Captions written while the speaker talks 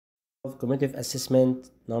of Cognitive Assessment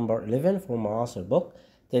number 11 for معاصر book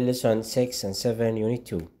till lesson 6 and 7 unit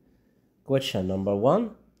 2. Question number 1.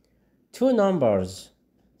 Two numbers.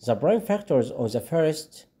 The prime factors of the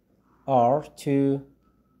first are 2,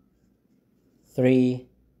 3,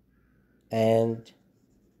 and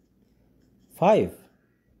 5.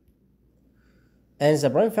 And the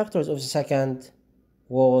prime factors of the second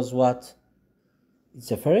was what?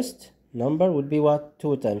 The first number would be what?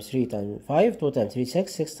 2 times 3 times 5, 2 times 3,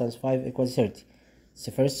 6, 6 times 5 equals 30. It's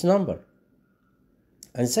the first number.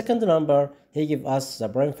 And the second number, he gives us the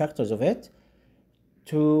prime factors of it.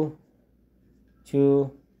 2,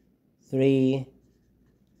 3,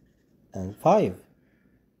 and 5.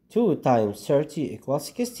 2 times 30 equals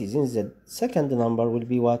 60. Then the second number will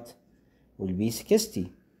be what? Will be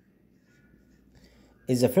 60.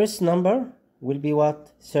 Is the first number will be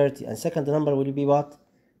what? 30. And second number will be what?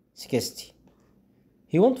 60.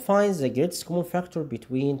 He won't find the greatest common factor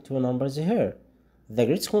between two numbers here. The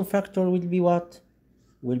greatest common factor will be what?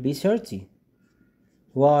 Will be 30.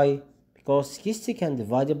 Why? Because 60 can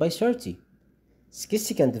divide it by 30.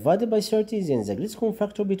 60 can divide it by 30, then the greatest common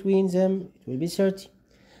factor between them, it will be 30.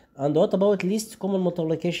 And what about least common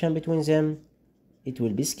multiplication between them? It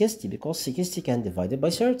will be 60, because 60 can divide it by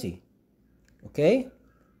 30. Okay?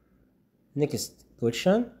 Next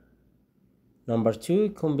question. Number 2,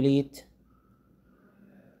 complete.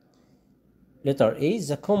 Letter A,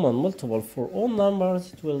 the common multiple for all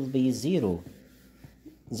numbers, it will be 0.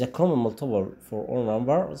 The common multiple for all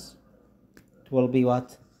numbers, it will be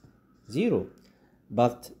what? 0.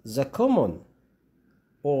 But the common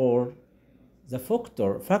or the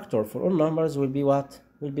factor for all numbers will be what?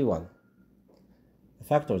 Will be 1. The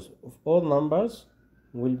factors of all numbers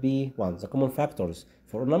will be 1. The common factors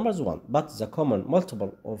for all numbers 1. But the common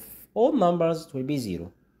multiple of all numbers will be 0.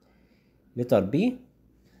 Letter B.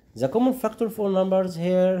 The common factor for numbers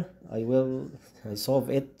here, I solve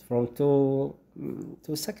it from 2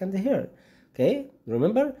 seconds here. Okay,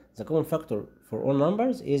 remember the common factor for all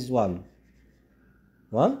numbers is 1.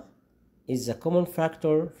 1 is the common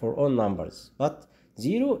factor for all numbers, but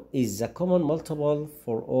 0 is the common multiple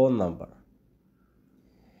for all number.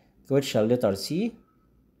 Question letter C.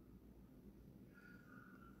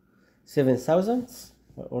 7,000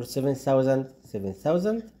 or 7,000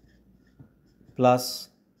 plus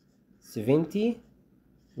 70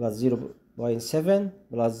 plus 0.7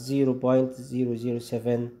 plus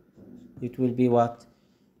 0.007, it will be what?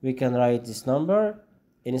 We can write this number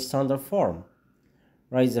in standard form.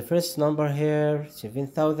 Write the first number here,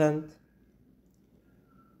 7,000,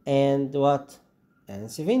 and what?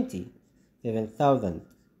 And 70. 7,000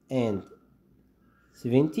 and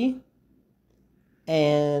 70,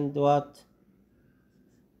 and what?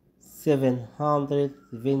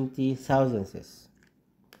 770 thousandths.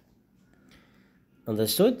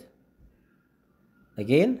 Understood?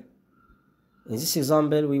 Again, in this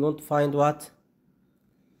example, we won't find what?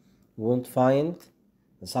 We won't find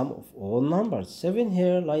the sum of all numbers. 7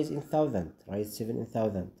 here lies in thousand, write 7 in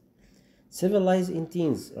thousand. 7 lies in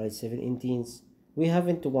teens, write 7 in teens. We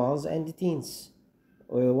haven't ones and teens,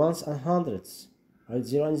 or ones and hundreds, write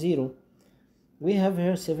 0 and 0. We have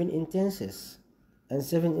here 7 in tenths and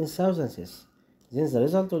 7 in thousandths. Then the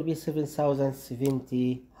result will be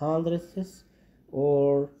 7,070 hundredths,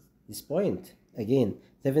 or this point. Again,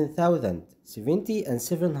 7,070 and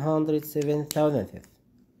 707 thousandths.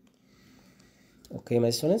 Okay, my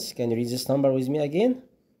students, can you read this number with me again?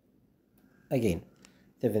 Again,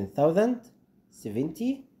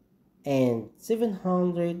 7,070 and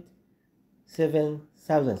 707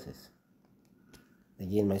 thousandths.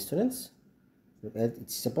 Again, my students, look at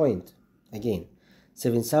it's a point. Again,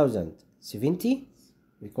 7,070,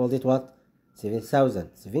 we called it what?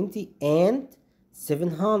 7,070 and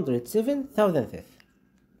 707 thousandths.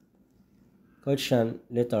 Question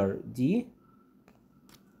letter D.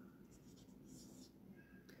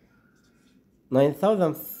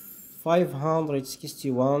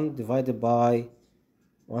 9,561 divided by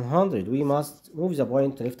 100. We must move the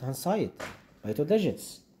point to left hand side by 2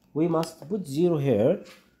 digits. We must put 0 here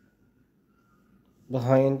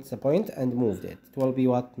behind the point and move it. It will be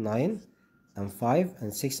what? 9 and 5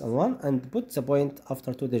 and 6 and 1, and put the point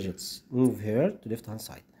after 2 digits. Move here to left hand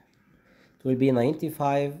side. It will be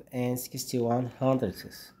 95 and 61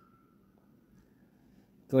 hundredths.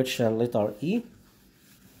 Question letter E.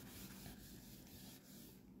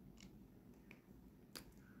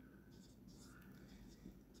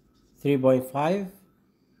 3.5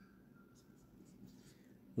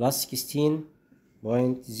 plus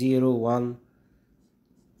 16.01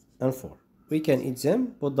 and 4. We can eat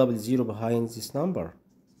them, put double zero behind this number,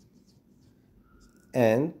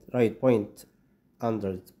 and write point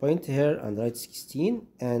 100. Point here and write 16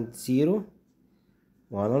 and 0,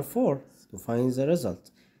 1 and 4 to find the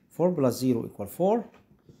result. 4 plus 0 equal 4,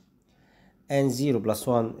 and 0 plus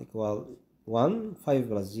 1 equal 1, 5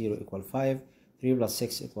 plus 0 equal 5, 3 plus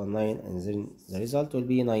 6 equal 9, and then the result will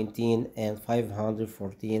be 19 and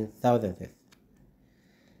 514 thousandth.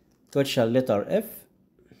 Question letter F.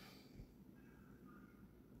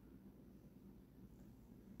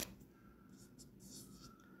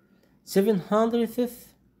 Seven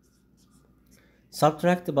hundredth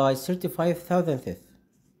subtract by 35 thousandth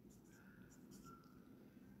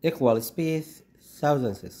equal space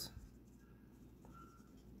thousandths.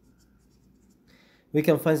 We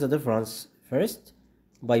can find the difference first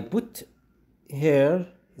by put here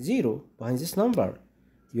 0 behind this number.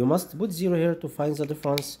 You must put 0 here to find the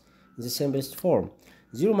difference in the simplest form.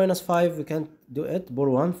 0 minus 5, we can do it.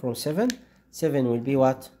 Borrow 1 from 7. 7 will be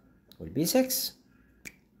what? Will be 6.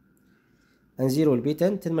 And 0 will be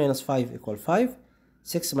 10. 10 minus 5 equal 5.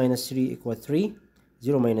 6 minus 3 equal 3.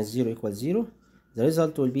 0 minus 0 equals 0. The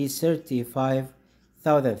result will be 35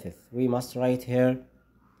 thousandth. We must write here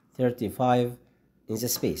 35 in the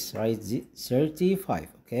space. Write 35.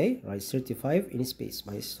 Okay, write 35 in space.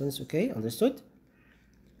 My students, okay, understood?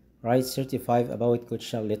 Write 35 about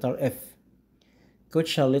question letter F.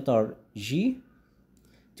 Question letter G.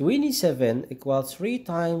 27 equals 3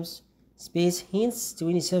 times space, hence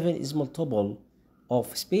 27 is multiple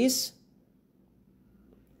of space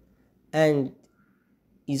and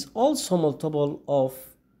is also multiple of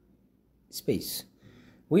space.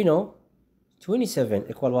 We know 27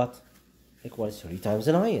 equal what? Equals 3 times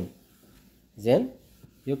 9. Then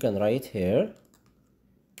you can write here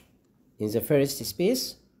in the first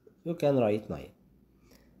space, you can write 9.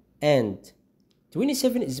 And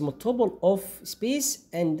 27 is multiple of space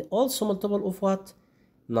and also multiple of what?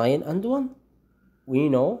 9 and 1. We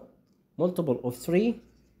know multiple of 3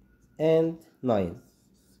 and 9.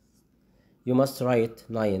 You must write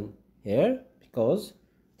 9 here because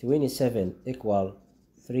 27 equal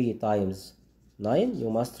 3 times 9. You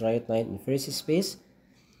must write 9 in first space.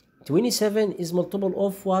 27 is multiple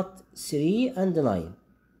of what? 3 and 9.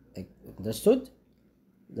 Understood?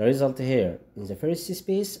 The result here in the first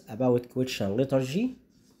space about question letter G,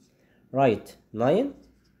 write 9,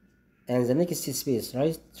 and the next space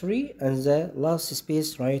write 3, and the last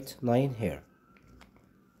space write 9 here.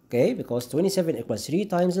 Okay, because 27 equals 3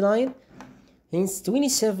 times 9, hence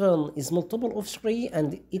 27 is multiple of 3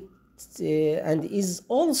 and it is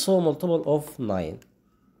also multiple of 9.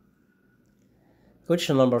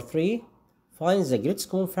 Question number 3. Find the greatest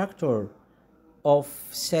common factor of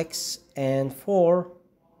 6 and 4.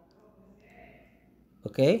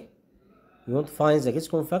 Okay, you want to find the greatest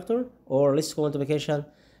common factor or least common multiplication?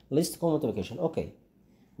 Least common multiplication. Okay,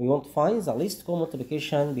 we want to find the least common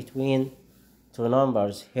multiplication between two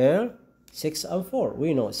numbers here, 6 and 4.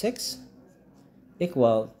 We know 6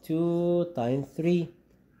 equal 2 times 3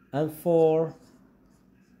 and 4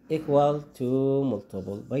 equal to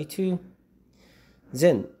multiple by 2.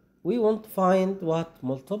 Then we want to find what?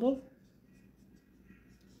 Multiple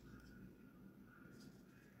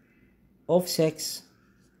of 6.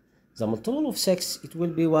 The multiple of 6, it will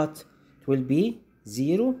be what? It will be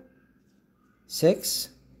 0, 6,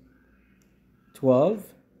 12,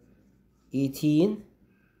 18,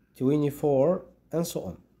 24, and so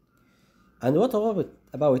on. And what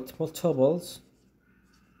about multiples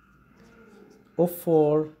of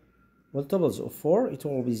 4? Multiples of 4, it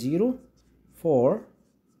will be 0, 4,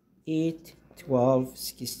 8, 12,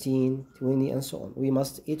 16, 20, and so on. We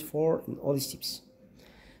must add 4 in all steps.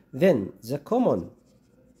 Then the common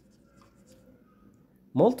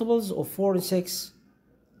multiples of 4 and 6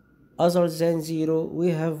 other than 0, we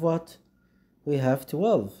have what? We have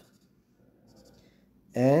 12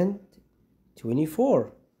 and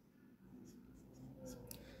 24.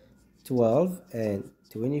 12 and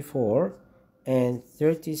 24 and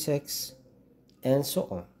 36 and so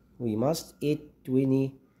on. We must add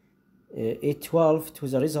 12 to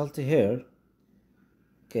the result here.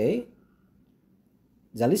 Okay,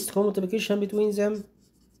 the least common multiplication between them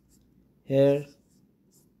here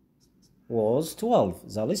was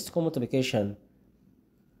 12. The least common multiplication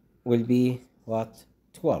will be what?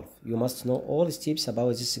 12. You must know all steps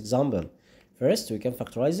about this example. First, we can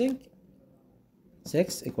factorizing.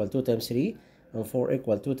 6 equal 2 times 3 and 4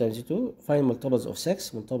 equal 2 times 2. Find multiples of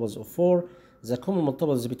 6, multiples of 4. The common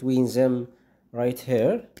multiples between them right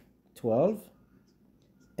here, 12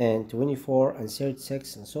 and 24 and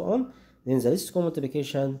 36 and so on. Then the least common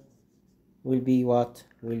multiplication will be what?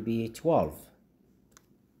 Will be 12.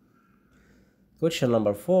 Question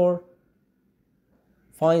number 4.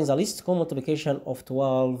 Find the least common multiplication of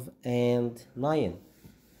 12 and 9.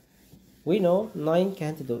 We know 9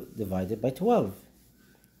 can't be divided by 12.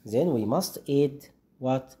 Then we must add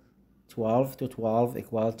what? 12 to 12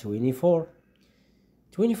 equal 24.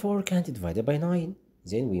 24 can't be divided by 9.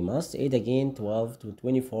 Then we must add again 12 to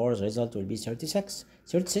 24. The result will be 36.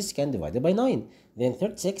 36 can be divided by 9. Then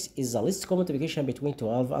 36 is the least common multiplication between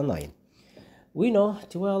 12 and 9. We know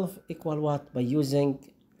 12 equal what? By using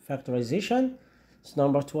factorization. So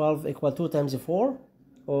number 12 equal 2 times 4,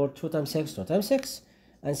 or 2 times 6, 2 times 6,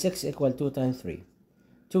 and 6 equal 2 times 3.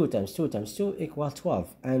 2 times 2 times 2 equal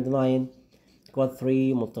 12, and 9 equal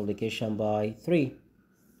 3 multiplication by 3.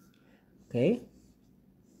 Okay,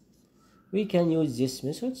 we can use these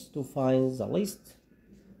methods to find the least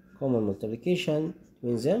common multiplication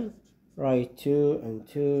between them. Write 2 and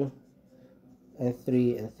 2 and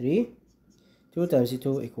 3 and 3. 2 times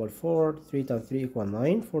 2 equal 4, 3 times 3 equal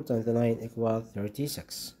 9, 4 times 9 equal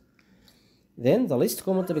 36. Then the least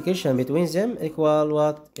common multiplication between them equal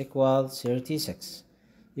what? Equal 36.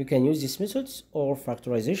 You can use these methods or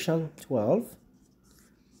factorization. 12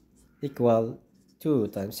 equal 2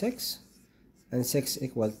 times 6, and 6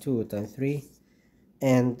 equal 2 times 3,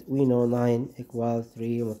 and we know 9 equal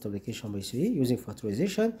 3 multiplication by 3 using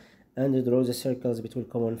factorization, and draw the circles between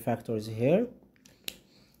common factors here.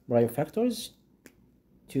 Prime factors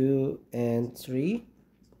 2 and 3,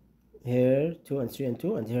 here 2 and 3 and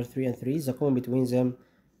 2, and here 3 and 3. The common between them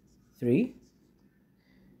 3.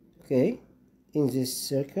 Okay, in this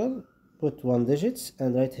circle put 1 digits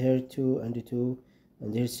and write here 2 and 2,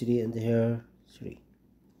 and here 3 and here 3.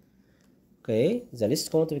 Okay, the least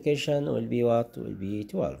common multiplication will be what? Will be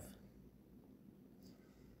 12.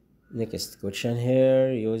 Next question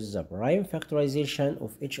here, use the prime factorization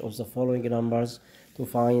of each of the following numbers to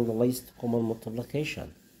find the least common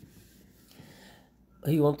multiplication.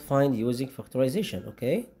 You want to find using factorization.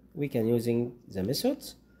 Okay, we can using the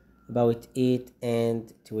methods about 8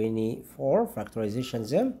 and 24. Factorization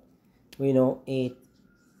them. We know 8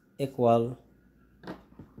 equal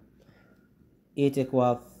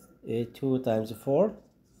 2 times 4,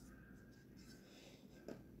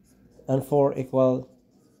 and 4 equal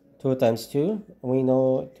 2 times 2. We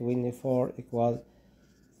know 24 equal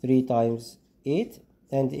 3 times 8,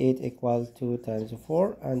 and 8 equal 2 times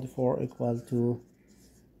 4, and 4 equal 2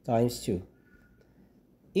 times 2.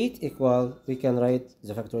 8 equal, we can write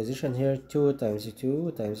the factorization here, 2 times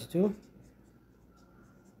 2 times 2,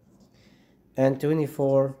 and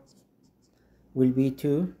 24 will be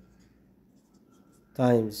 2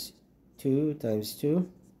 times 2 times 2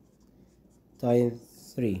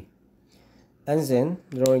 times 3. And then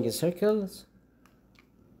drawing a circles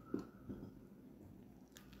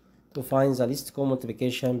to find the least common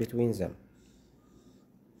multiplication between them.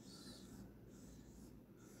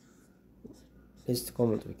 Least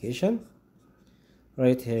common multiplication,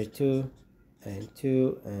 right here 2 and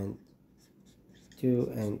 2 and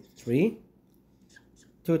 2 and 3.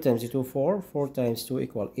 2 times 2 4, 4 times 2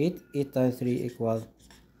 equal 8, 8 times 3 equal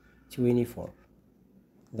 24.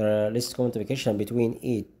 The least common multiplication between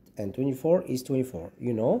 8 and 24 is 24.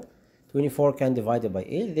 You know 24 can be divided by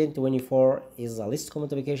 8, then 24 is the least common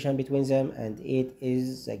multiplication between them, and 8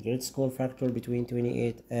 is the greatest common factor between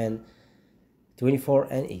 28 and 24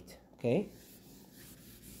 and 8. Okay,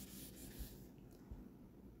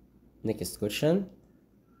 next question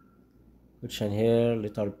here,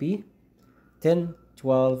 letter B. 10,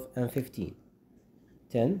 12 and 15.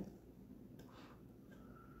 10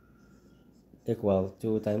 equal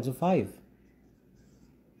 2 times 5,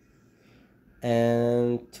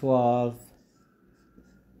 and 12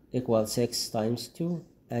 equal 6 times 2,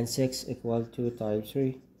 and 6 equal 2 times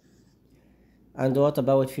 3. And what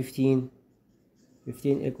about 15?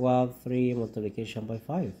 15 equal 3 multiplication by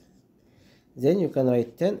 5. Then you can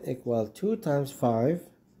write 10 equal 2 times 5,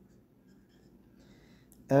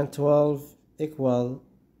 and 12 equal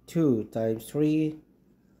 2 times 3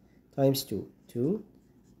 times 2, 2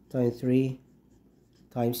 times 3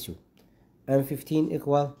 times 2, and 15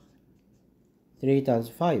 equal 3 times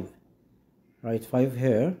 5. Write 5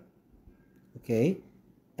 here. Okay,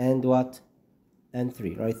 and what? And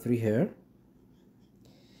 3. Write 3 here,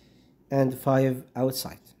 and 5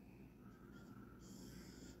 outside.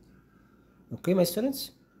 Okay, my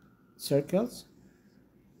students, circles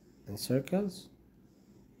and circles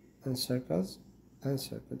and circles and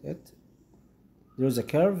circle it. There's a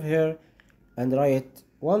curve here, and write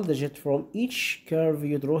 1 digit from each curve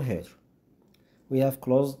you draw here. We have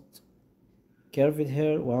closed curve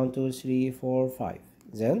here, 1 2 3 4 5.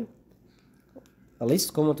 Then the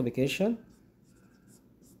least common multiplication,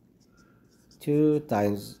 2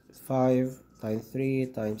 times 5 times 3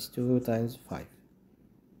 times 2 times 5.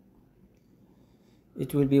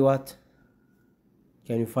 it will be what?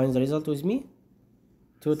 Can you find the result with me?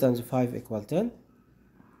 2 times 5 equal 10.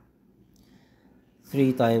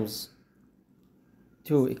 3 times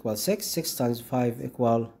 2 equals 6. 6 times 5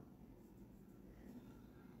 equal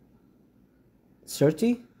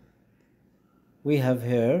 30. We have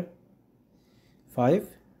here 5,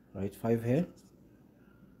 right? 5 here,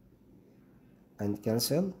 and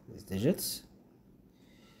cancel these digits.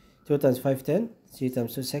 2 times 5 10. 3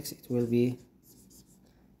 times 2 6. It will be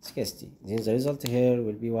 60. Then the result here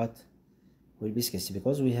will be what? Will be 60,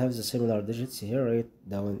 because we have the similar digits here. Write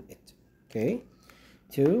down it. Okay,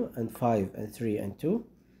 2 and 5 and 3 and 2.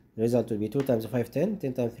 The result will be 2 times 5 10.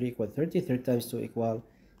 10 times 3 equal 30. 30 times 2 equal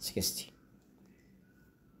 60.